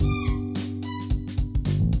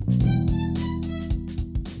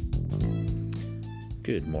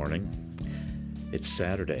Good morning. It's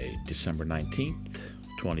Saturday, December 19th,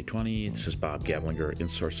 2020. This is Bob Gavlinger,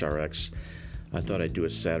 InSource RX. I thought I'd do a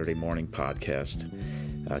Saturday morning podcast,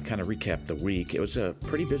 kind of recap the week. It was a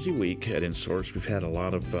pretty busy week at InSource. We've had a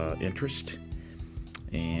lot of interest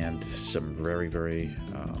and some very, very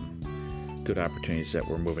good opportunities that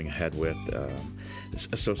we're moving ahead with.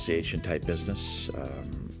 Association-type business,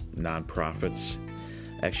 nonprofits.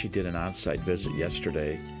 Actually did an on-site visit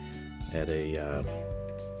yesterday at a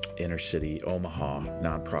inner-city Omaha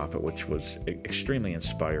nonprofit, which was extremely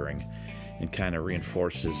inspiring and kind of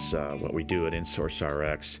reinforces what we do at InSource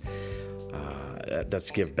RX.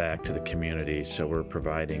 That's give back to the community. So we're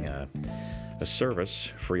providing a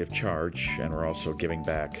service free of charge, and we're also giving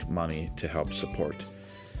back money to help support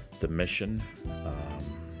the mission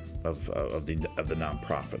of the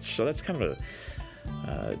nonprofits. So that's kind of a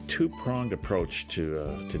two-pronged approach to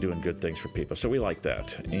doing good things for people. So we like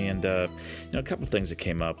that. And a couple of things that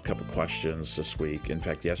came up, a couple of questions this week. In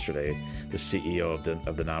fact, yesterday, the CEO of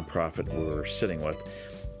the nonprofit we were sitting with,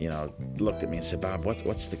 looked at me and said, "Bob,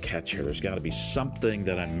 what's the catch here? There's got to be something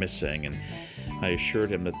that I'm missing." And I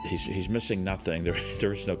assured him that he's missing nothing.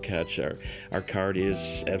 There is no catch. Our card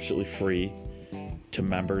is absolutely free to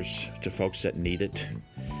members, to folks that need it.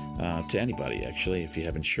 To anybody, actually. If you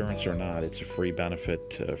have insurance or not, it's a free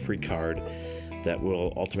benefit, a free card that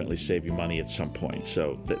will ultimately save you money at some point.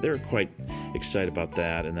 So they're quite excited about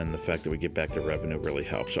that, and then the fact that we get back the revenue really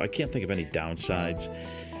helps. So I can't think of any downsides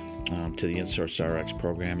to the InSource RX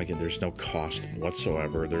program. Again, there's no cost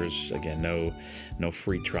whatsoever. There's, again, no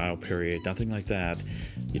free trial period, nothing like that.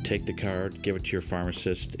 You take the card, give it to your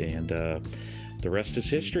pharmacist, and the rest is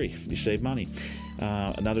history. You save money.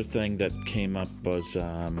 Another thing that came up was,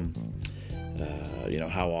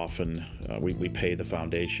 how often we pay the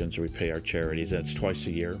foundations or we pay our charities. And it's twice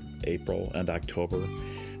a year, April and October.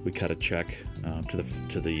 We cut a check to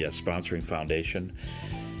the sponsoring foundation,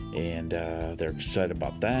 and they're excited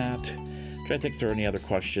about that. Trying to think if there are any other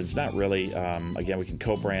questions. Not really. Again, we can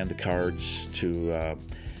co-brand the cards to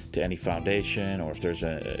any foundation, or if there's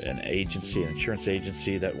an agency, an insurance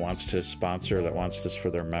agency that wants to sponsor, that wants this for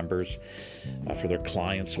their members, for their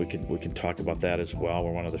clients, we can talk about that as well.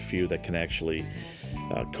 We're one of the few that can actually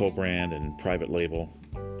co-brand and private label,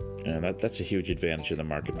 and that's a huge advantage in the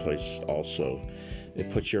marketplace also.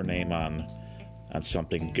 It puts your name on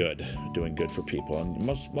something good, doing good for people, and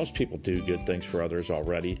most people do good things for others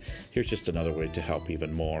already. Here's just another way to help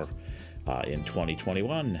even more in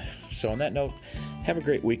 2021. So on that note, have a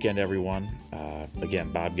great weekend, everyone.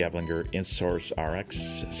 Again, Bob Gavlinger, InSource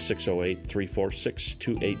RX,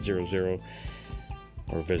 608-346-2800,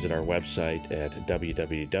 or visit our website at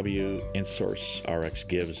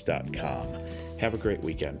www.insourcerxgives.com. Have a great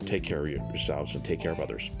weekend. Take care of yourselves and take care of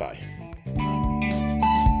others. Bye.